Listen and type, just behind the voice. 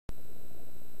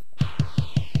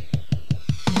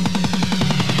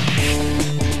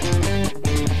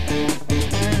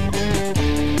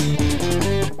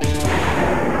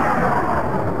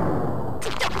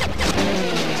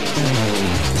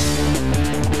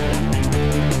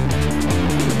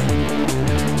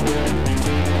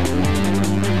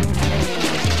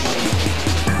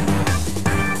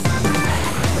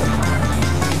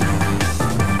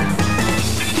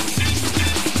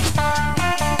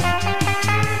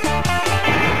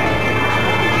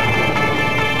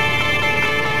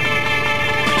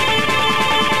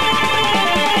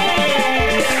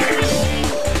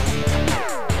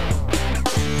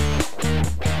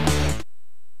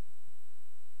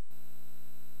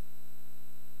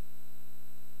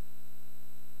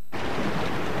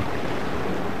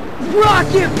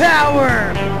Rocket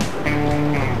Power!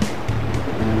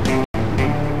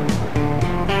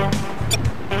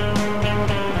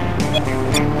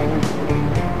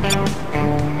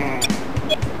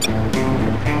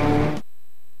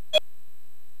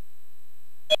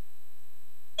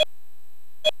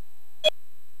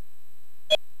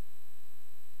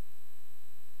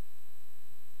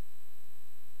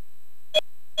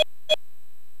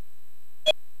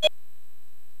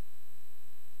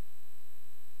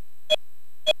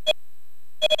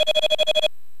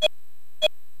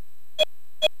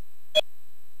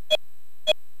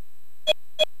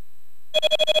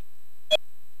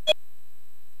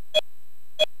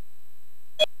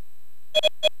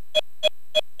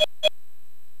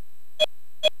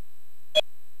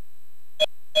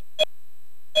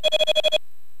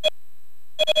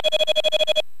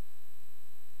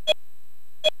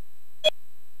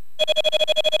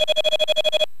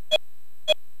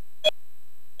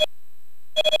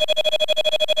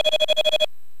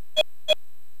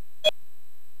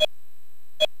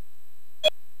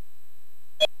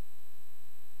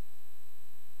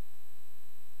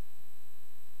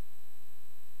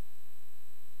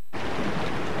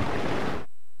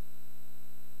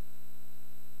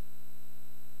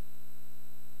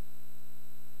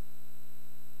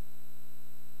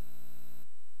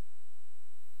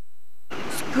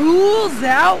 School's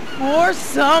out for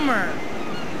summer.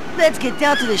 Let's get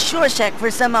down to the shore shack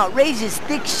for some outrageous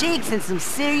thick shakes and some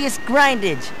serious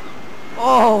grindage.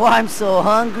 Oh, I'm so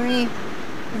hungry.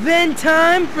 Then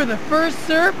time for the first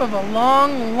surf of a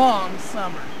long, long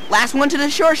summer. Last one to the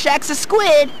shore shack's a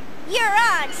squid. You're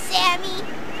on, Sammy.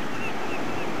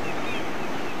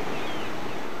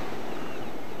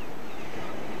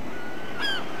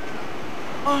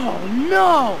 Oh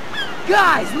no!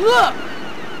 Guys, look!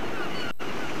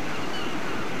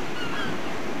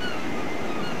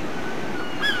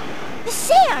 The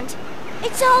sand!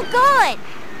 It's all gone!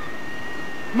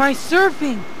 My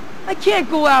surfing! I can't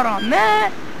go out on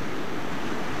that!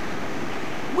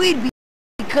 We'd be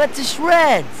cut to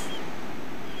shreds.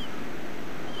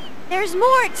 There's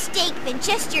more at stake than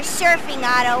just your surfing,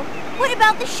 Otto. What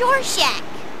about the shore shack?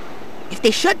 If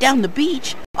they shut down the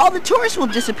beach, all the tourists will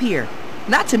disappear.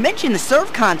 Not to mention the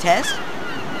surf contest.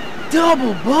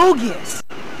 Double bogus!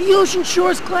 The Ocean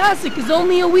Shores Classic is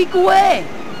only a week away!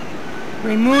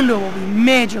 Raymundo will be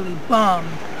majorly bummed.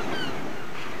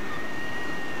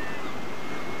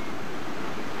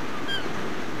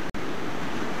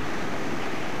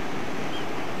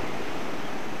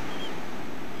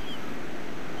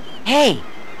 Hey,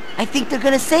 I think they're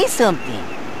gonna say something.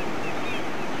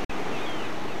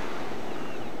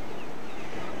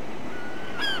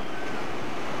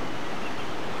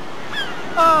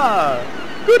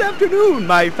 Good afternoon,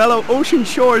 my fellow Ocean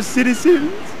Shores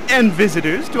citizens and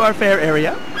visitors to our fair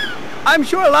area. I'm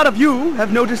sure a lot of you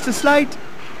have noticed a slight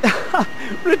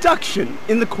reduction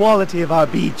in the quality of our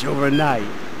beach overnight.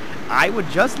 I would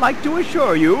just like to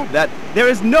assure you that there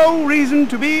is no reason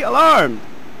to be alarmed.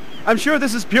 I'm sure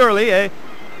this is purely a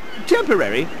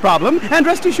temporary problem, and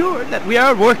rest assured that we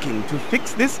are working to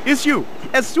fix this issue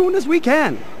as soon as we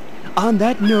can. On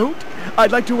that note,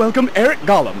 I'd like to welcome Eric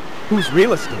Gollum, whose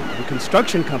real estate and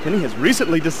construction company has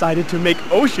recently decided to make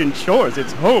Ocean Shores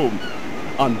its home.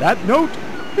 On that note,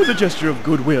 as a gesture of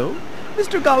goodwill,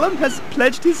 Mr. Gollum has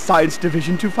pledged his science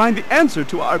division to find the answer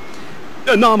to our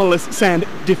anomalous sand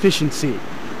deficiency.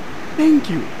 Thank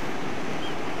you.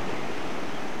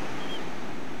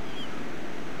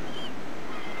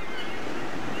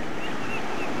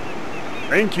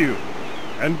 Thank you,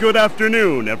 and good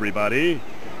afternoon, everybody.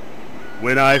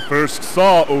 When I first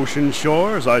saw Ocean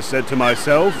Shores, I said to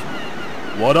myself,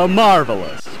 what a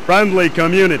marvelous, friendly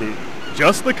community.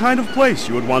 Just the kind of place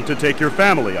you would want to take your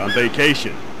family on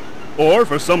vacation. Or,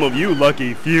 for some of you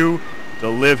lucky few, to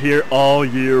live here all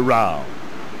year round.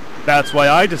 That's why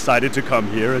I decided to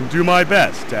come here and do my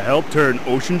best to help turn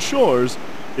Ocean Shores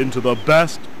into the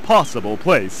best possible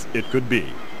place it could be.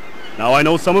 Now, I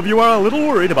know some of you are a little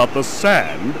worried about the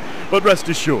sand, but rest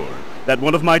assured that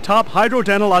one of my top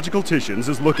hydrodanologicalticians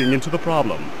is looking into the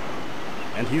problem.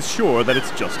 And he's sure that it's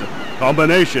just a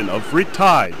combination of freak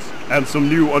tides and some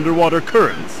new underwater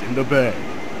currents in the bay.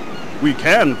 We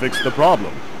can fix the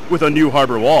problem with a new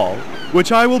harbor wall,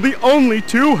 which I will be only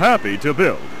too happy to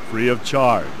build free of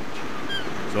charge.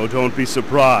 So don't be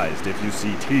surprised if you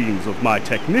see teams of my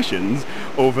technicians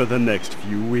over the next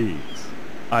few weeks.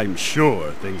 I'm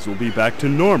sure things will be back to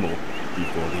normal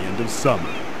before the end of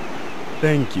summer.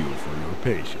 Thank you for your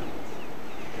patience.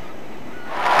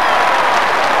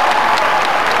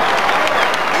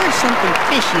 There's something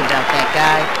fishy about that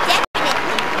guy.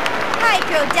 Definitely.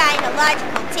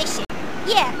 Hydrodynalogical tissue.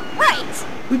 Yeah, right.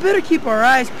 We better keep our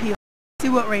eyes peeled, see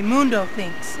what Raimundo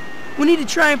thinks. We need to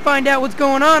try and find out what's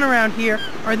going on around here,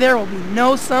 or there will be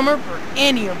no summer for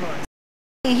any of us.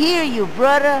 I hear you,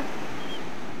 brother.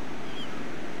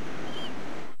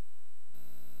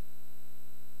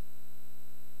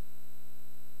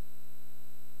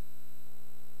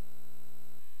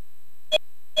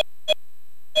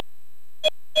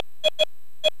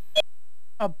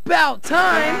 About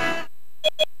time!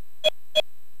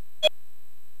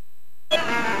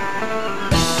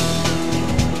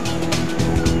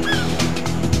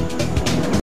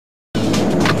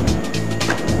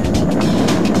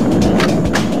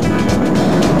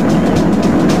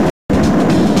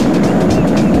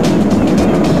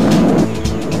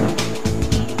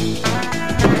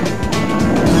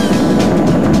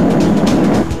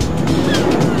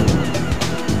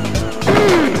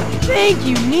 Thank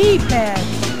you, knee pads!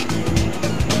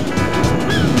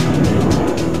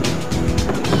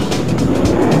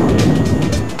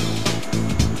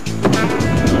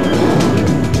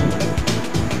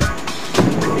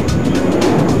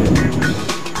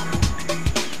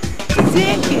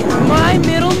 Zick is my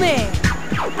middle name.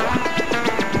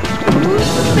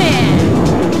 Who's the man?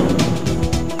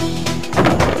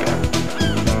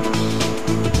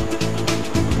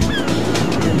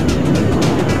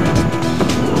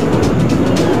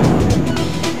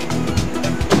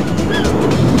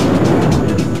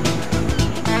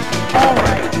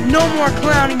 Alright, no more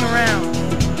clowning around.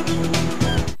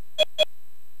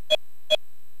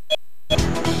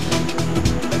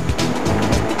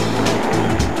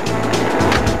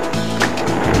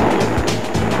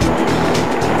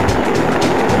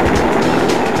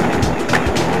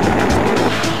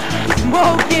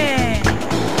 Smoking!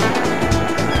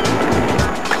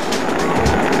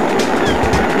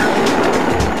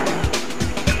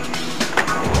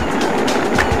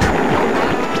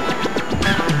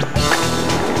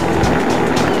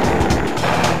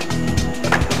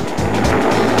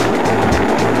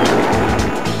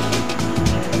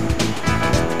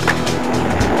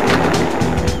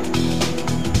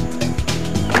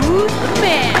 Who's the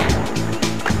man?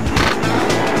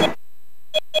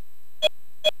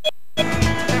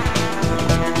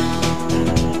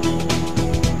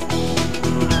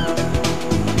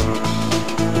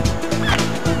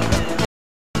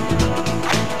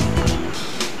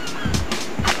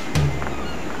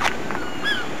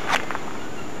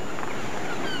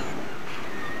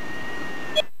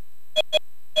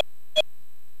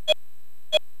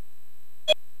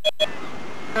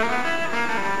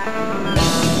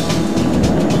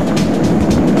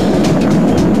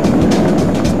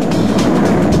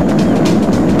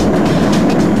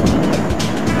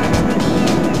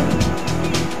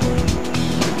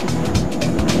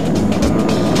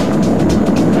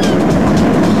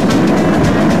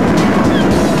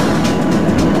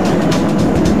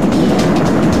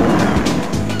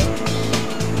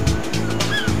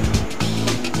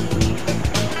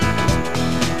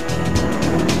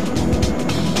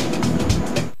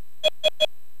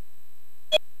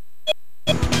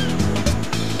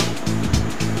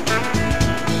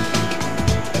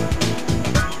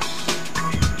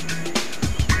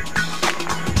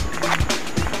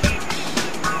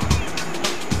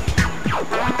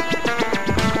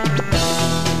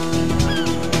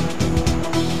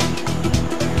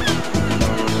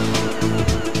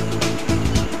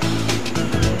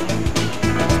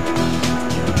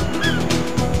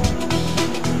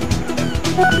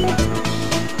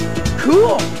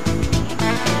 Cool!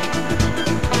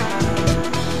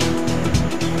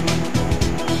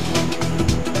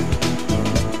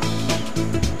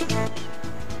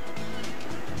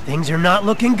 Things are not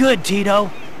looking good,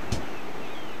 Tito.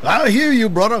 I hear you,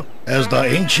 brother. As the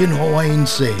ancient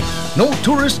Hawaiians say, no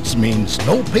tourists means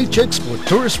no paychecks for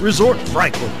tourist resort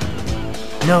Franklin.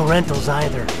 No rentals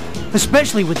either.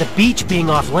 Especially with the beach being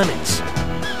off limits.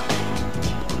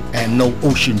 And no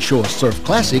Ocean Shore Surf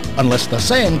Classic unless the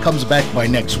sand comes back by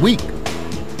next week.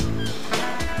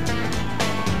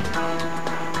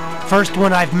 First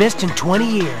one I've missed in 20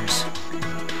 years.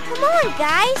 Come on,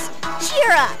 guys.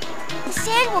 Cheer up. The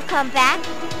sand will come back.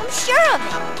 I'm sure of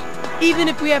it. Even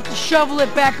if we have to shovel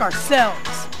it back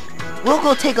ourselves. We'll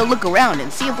go take a look around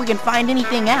and see if we can find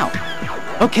anything out.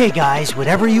 Okay, guys,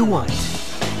 whatever you want.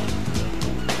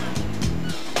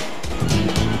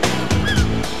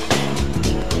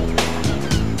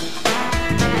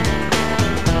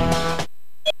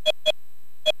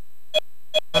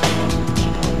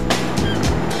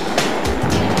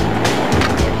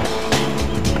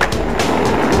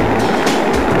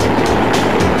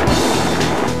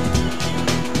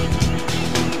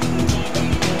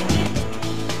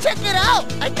 Check it out!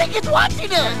 I think it's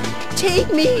watching us.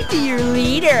 Take me to your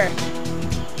leader.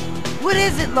 What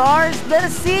is it, Lars? Let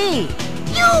us see.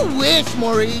 You wish,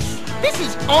 Maurice. This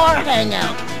is our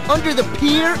hangout. Under the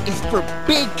pier is for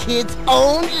big kids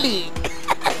only.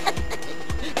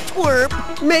 Twerp,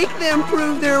 make them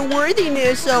prove their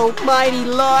worthiness, oh mighty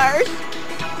Lars.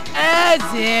 As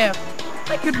if.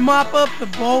 I could mop up the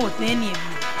bowl with any of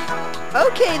you.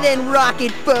 Okay then,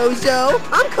 Rocket Bozo.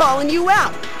 I'm calling you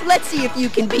out. Let's see if you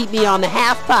can beat me on the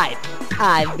half pipe.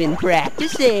 I've been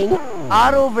practicing.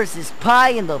 Otto versus Pie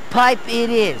in the pipe it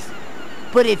is.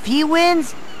 But if he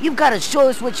wins, you've got to show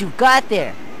us what you've got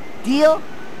there. Deal?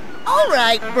 All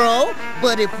right, bro.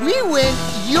 But if we win,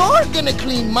 you're gonna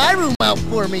clean my room out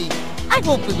for me. I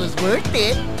hope it was worth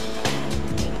it.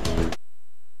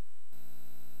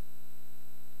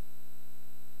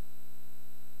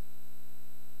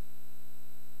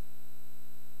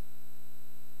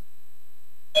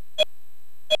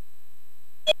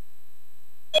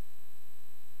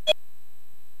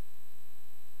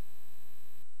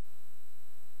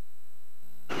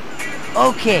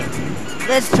 Okay,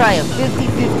 let's try a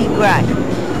 50-50 grind.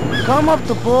 Come up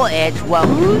the bowl edge while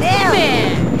we nail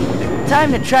it.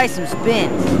 Time to try some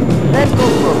spins. Let's go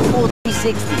for a full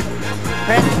 360.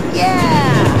 Press,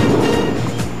 yeah!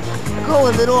 Go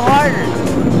a little harder.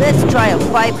 Let's try a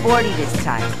 540 this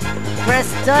time. Press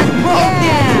stun,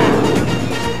 yeah!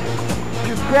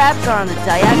 Your grabs are on the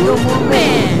diagonal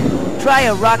movement. Try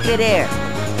a rocket air.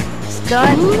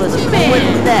 Stun plus forward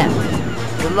left.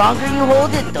 The longer you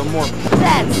hold it, the more.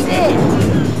 That's it!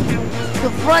 The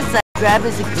front side grab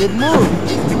is a good move.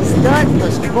 Stun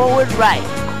plus forward right.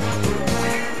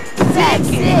 That's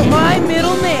it! My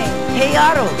middle name. Hey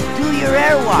Otto, do your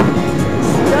airwalk.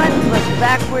 Stun plus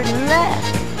backward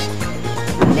left.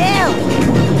 Nailed it!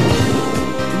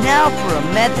 Now for a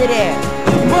method air.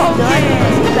 Stun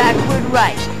plus backward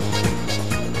right.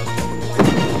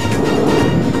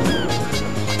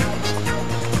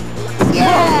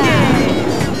 Yeah!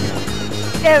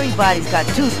 Everybody's got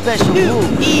two special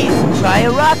moves. Easy. Try a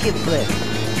rocket flip.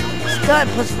 Stun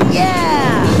plus,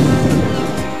 yeah!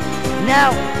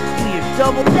 Now, do your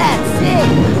double, that's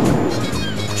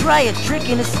it! Try a trick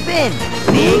and a spin.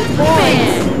 Big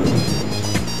points!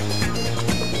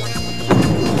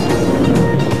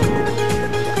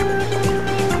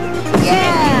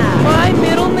 Yeah! My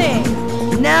middle name.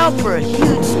 Now for a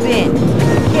huge spin.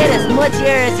 Get as much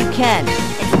air as you can.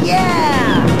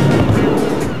 Yeah!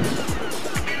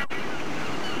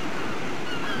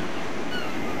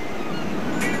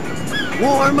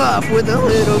 Warm up with a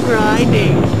little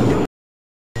grinding.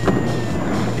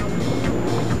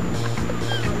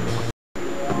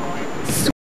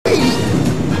 Sweet!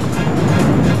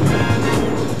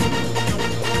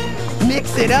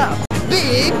 Mix it up.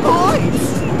 Big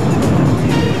points!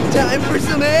 Time for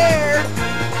some air!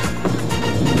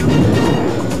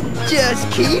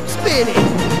 Just keep spinning.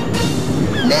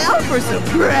 Now for some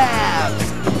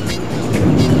crabs.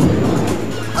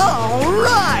 All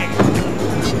right!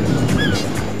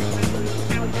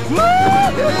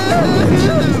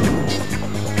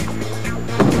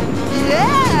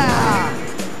 Yeah!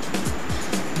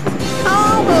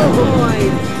 Combo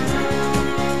points!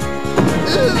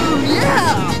 Ooh,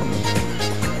 yeah!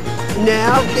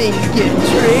 Now things get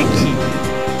tricky.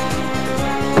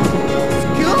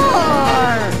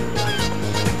 Score!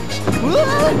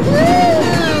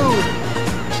 Woohoo!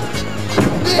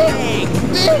 Big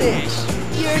finish!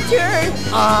 Your turn,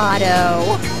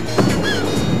 Otto.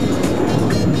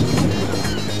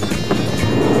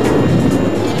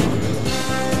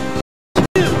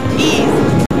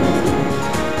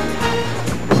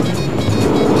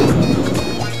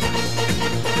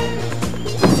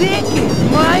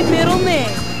 My middle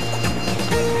name.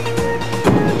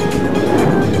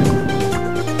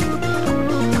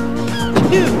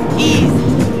 Too easy.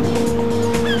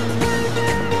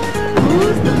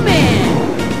 Who's the man?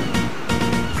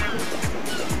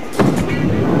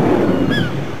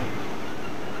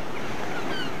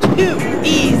 Too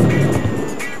easy.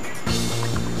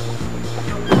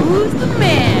 Who's the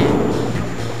man?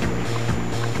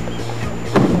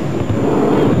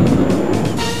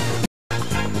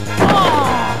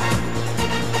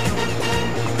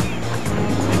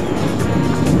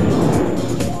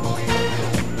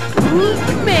 Who's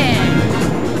the man?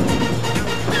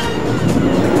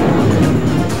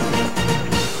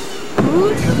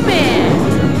 Who's the man?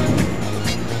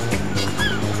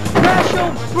 Crasho,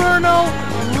 Burno,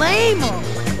 Lamo.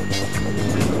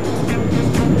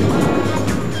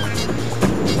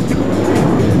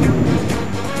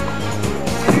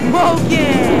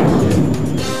 Smoking.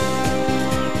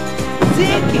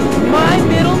 Dick is my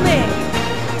middle name.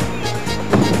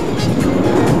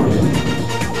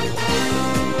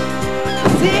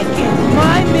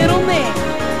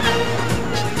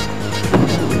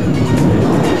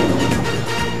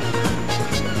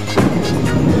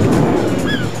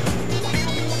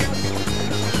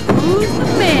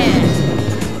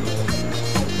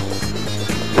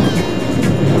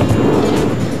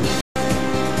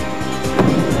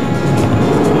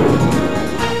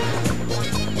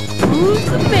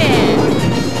 the man?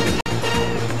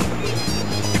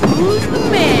 Who's the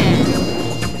man?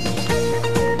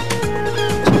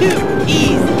 Too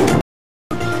easy.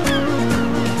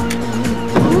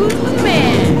 Who's the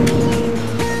man?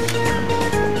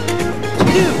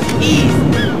 Too easy.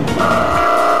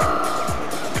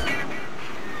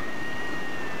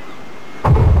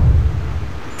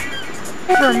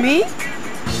 For me?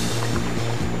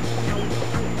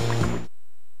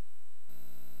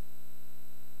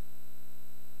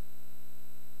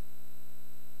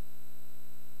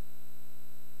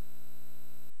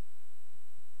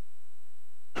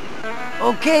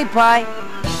 Okay, Pi.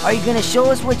 Are you gonna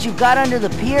show us what you got under the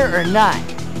pier or not?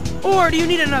 Or do you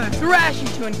need another thrashing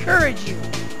to encourage you?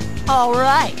 All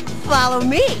right, follow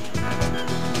me.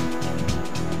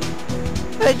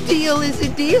 A deal is a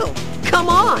deal. Come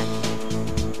on.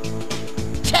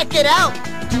 Check it out,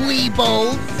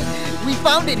 dweebos. We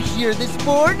found it here this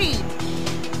morning.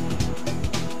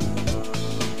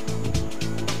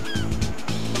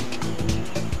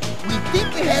 We think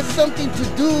it has something to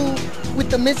do with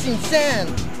the missing sand.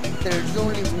 There's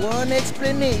only one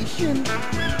explanation.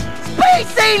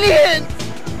 Space aliens!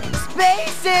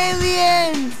 Space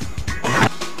aliens!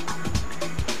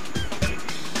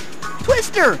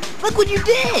 Twister, look what you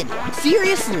did!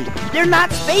 Seriously, they're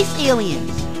not space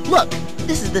aliens. Look,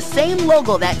 this is the same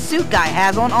logo that suit guy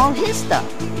has on all his stuff.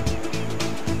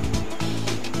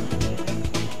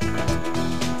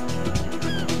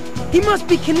 He must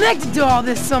be connected to all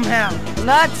this somehow.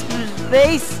 Not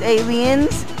space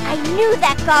aliens. I knew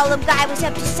that Gollum guy was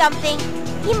up to something.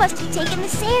 He must have taken the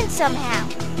sand somehow.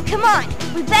 Come on,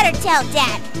 we better tell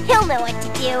Dad. He'll know what to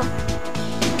do.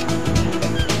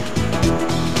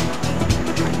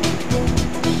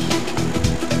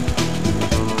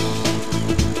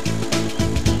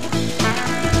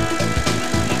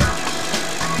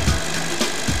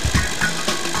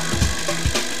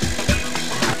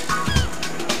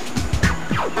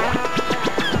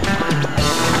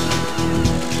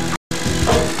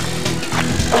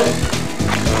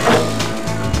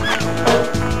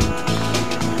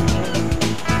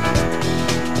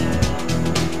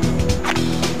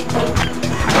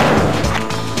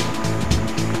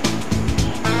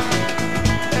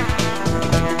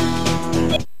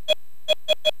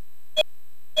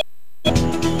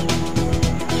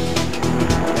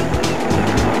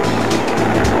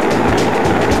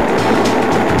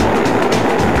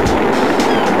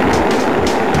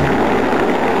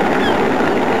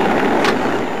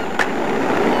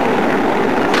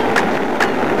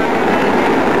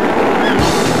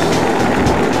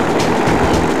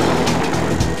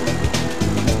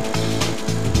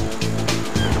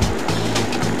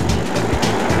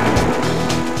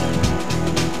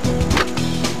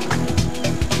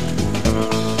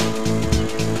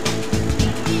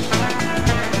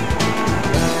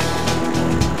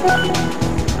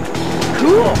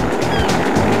 Cool.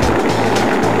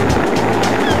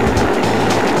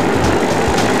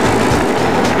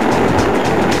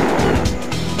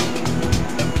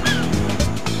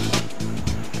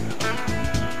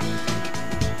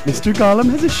 Mr. Gollum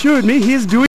has assured me he is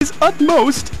doing his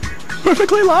utmost.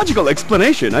 Perfectly logical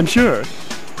explanation, I'm sure.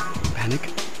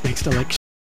 Panic makes the like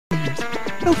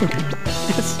Don't forget.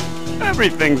 Yes,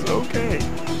 everything's okay.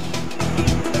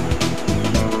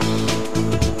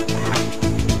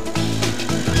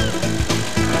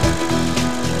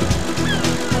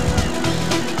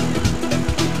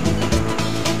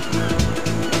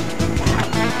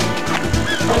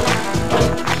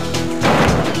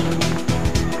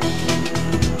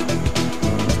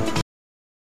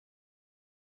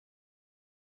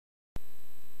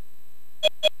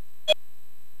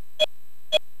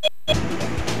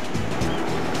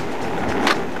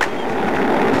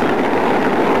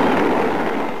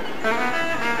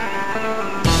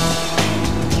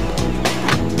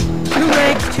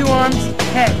 Two arms,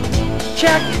 head.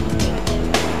 Check.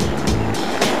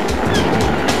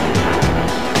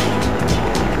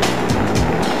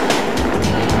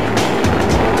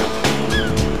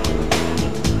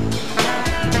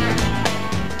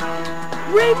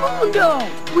 Raymundo!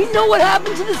 We know what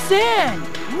happened to the sand!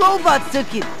 Robots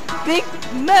took it. Big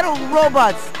metal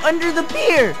robots under the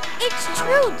pier. It's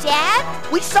true,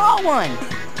 Dad. We saw one.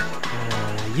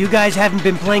 You guys haven't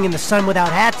been playing in the sun without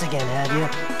hats again, have you?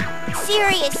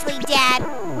 Seriously, Dad,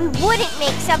 we wouldn't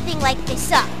make something like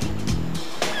this up.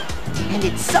 And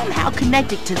it's somehow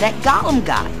connected to that Gollum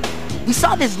guy. We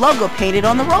saw this logo painted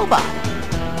on the robot.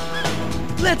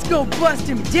 Let's go bust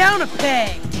him down a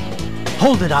peg!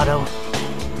 Hold it, Otto.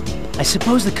 I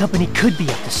suppose the company could be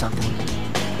up to something.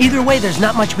 Either way, there's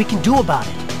not much we can do about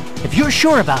it. If you're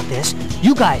sure about this,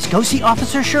 you guys go see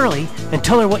Officer Shirley and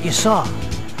tell her what you saw.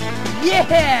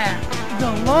 Yeah!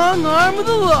 The long arm of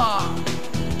the law!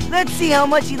 Let's see how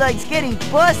much he likes getting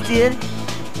busted.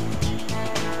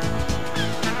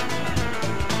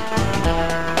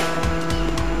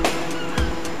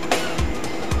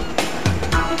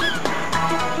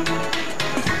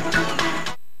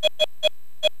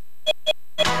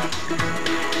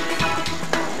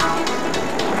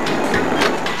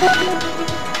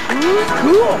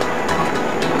 Cool!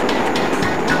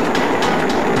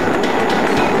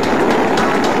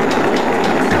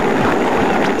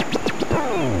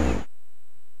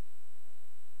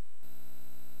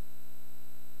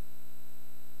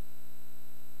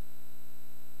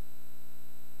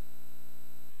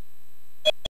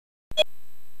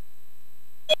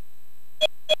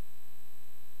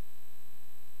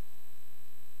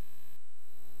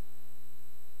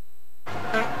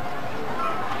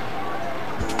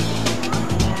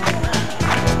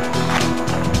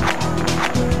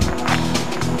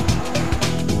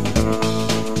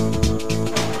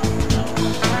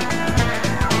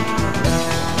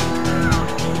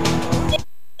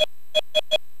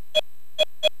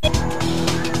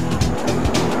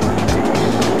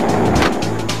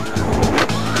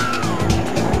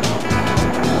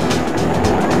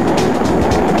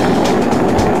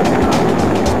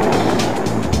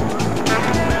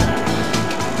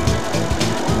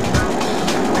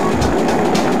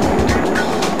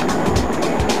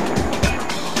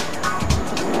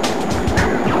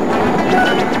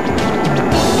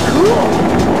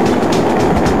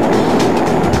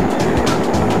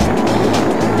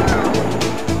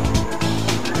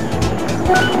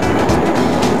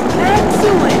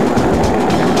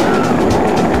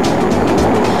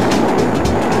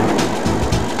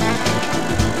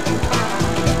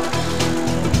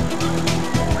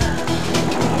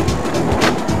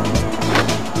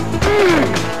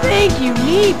 Thank you,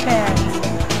 knee pads!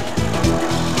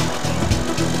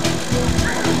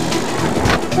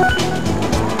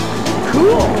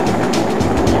 Cool!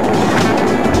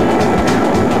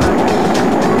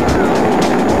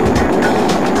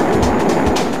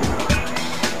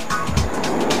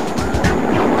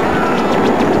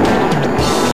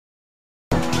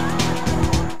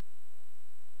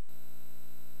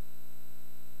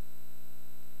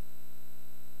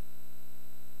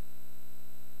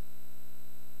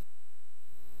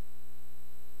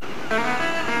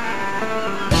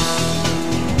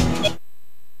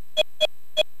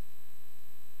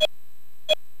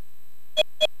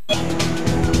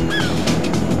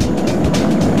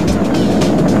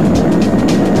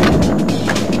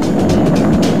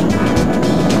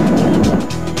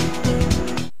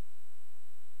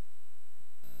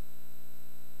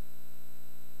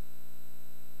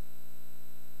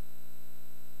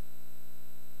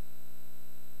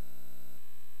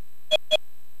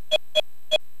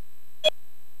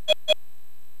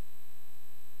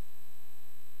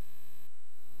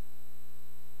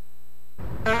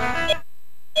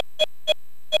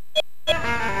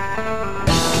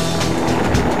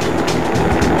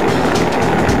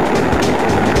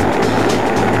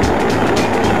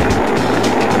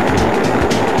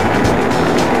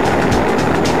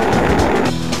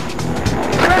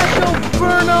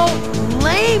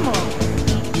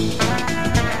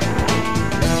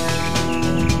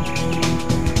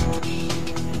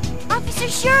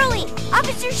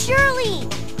 Officer Shirley!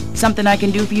 Something I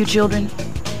can do for you children?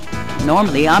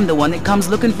 Normally, I'm the one that comes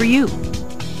looking for you.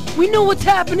 We know what's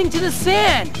happening to the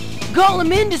sand!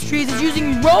 Gollum Industries is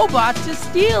using robots to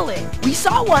steal it! We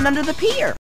saw one under the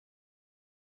pier.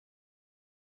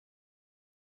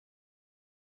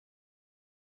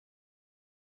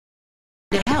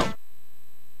 To help.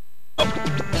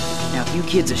 Now, if you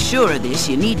kids are sure of this,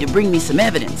 you need to bring me some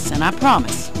evidence, and I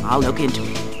promise I'll look into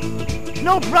it.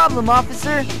 No problem,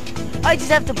 officer. I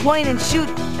just have to point and shoot,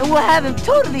 and we'll have him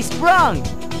totally sprung.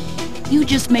 You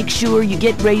just make sure you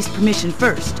get Ray's permission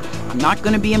first. I'm not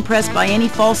going to be impressed by any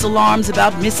false alarms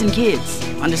about missing kids.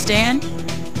 Understand?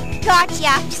 Gotcha,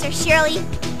 Officer Shirley.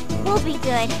 We'll be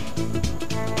good.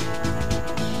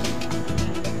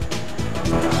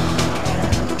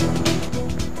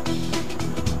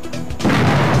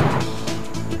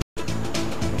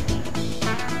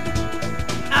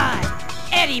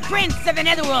 Eddie, Prince of the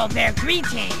Netherworld, their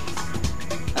greetings.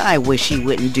 I wish he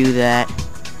wouldn't do that.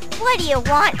 What do you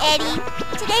want, Eddie?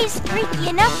 Today's freaky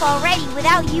enough already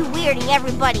without you weirding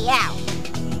everybody out.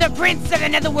 The Prince of the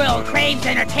Netherworld craves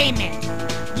entertainment.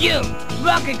 You,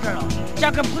 Rocket Girl,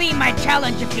 shall complete my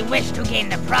challenge if you wish to gain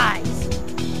the prize.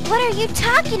 What are you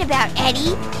talking about,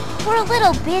 Eddie? We're a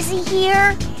little busy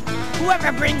here.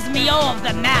 Whoever brings me all of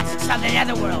the masks of the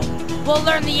Netherworld will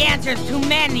learn the answers to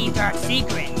many dark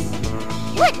secrets.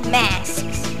 What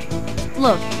masks?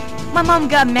 Look, my mom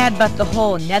got mad about the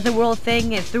whole Netherworld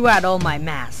thing and threw out all my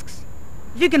masks.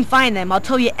 If you can find them, I'll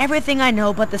tell you everything I know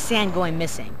about the sand going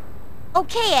missing.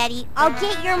 Okay, Eddie, I'll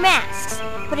get your masks,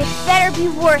 but it better be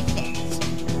worth it.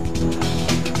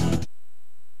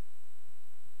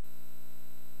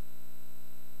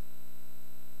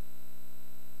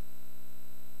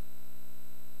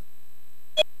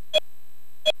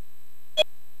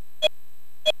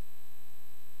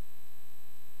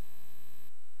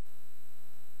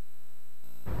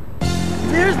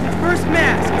 There's the first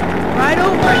mask. Right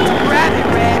over it to grab it,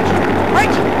 Reg.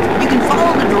 Reggie, you can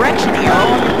follow the direction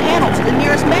arrow on the panel to the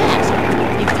nearest mask.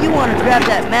 If you want to grab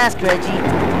that mask, Reggie,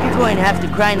 you're going to have to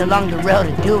grind along the rail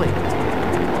to do it.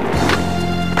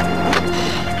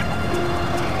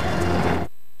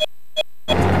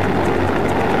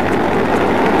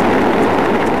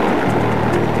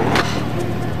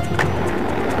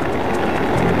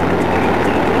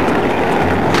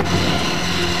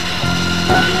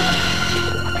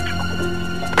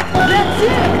 That's it!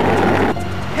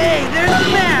 Hey, there's the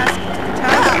mask.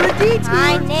 Time for a detour.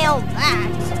 I nailed that.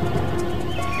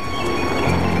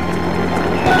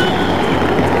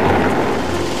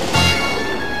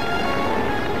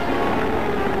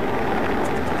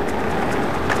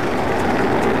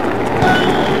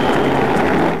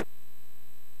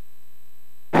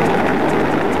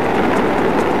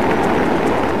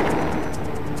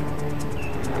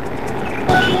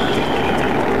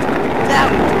 That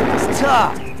was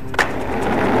tough.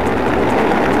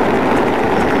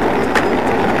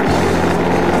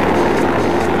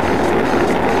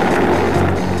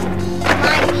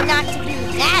 Remind me not to do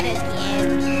that again.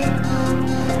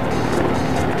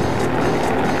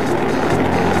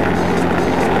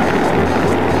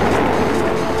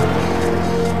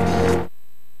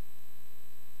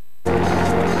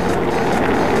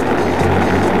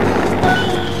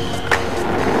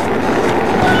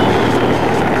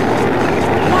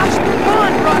 Watch the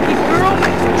pond, Rocket Girl.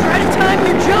 Try to time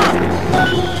your jump.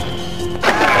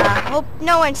 Hope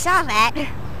no one saw that.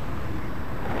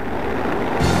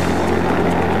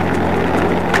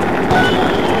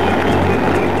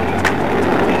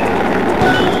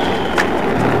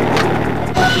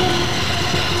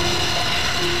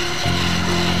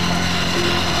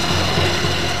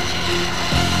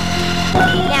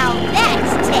 Now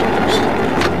that's technique.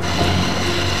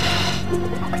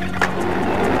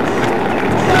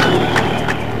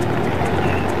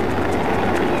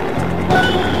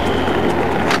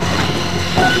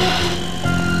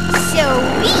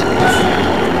 Sweet.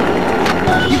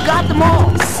 You got them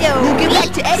all. So We'll get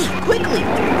back to Eddie, quickly.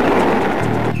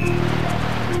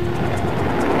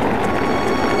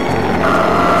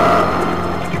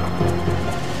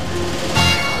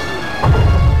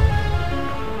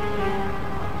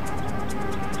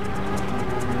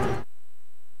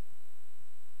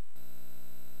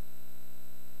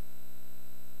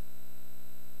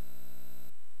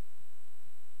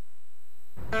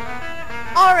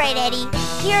 All right, Eddie.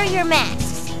 Here are your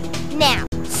masks. Now,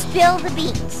 spill the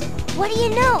beans. What do you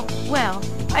know? Well,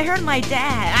 I heard my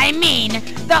dad I mean,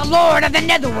 the Lord of the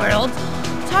Netherworld.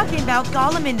 talking about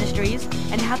Gollum Industries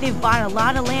and how they've bought a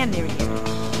lot of land near here.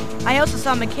 I also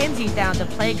saw Mackenzie down at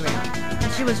the playground,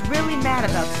 and she was really mad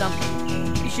about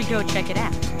something. You should go check it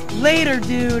out. Later,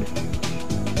 dude.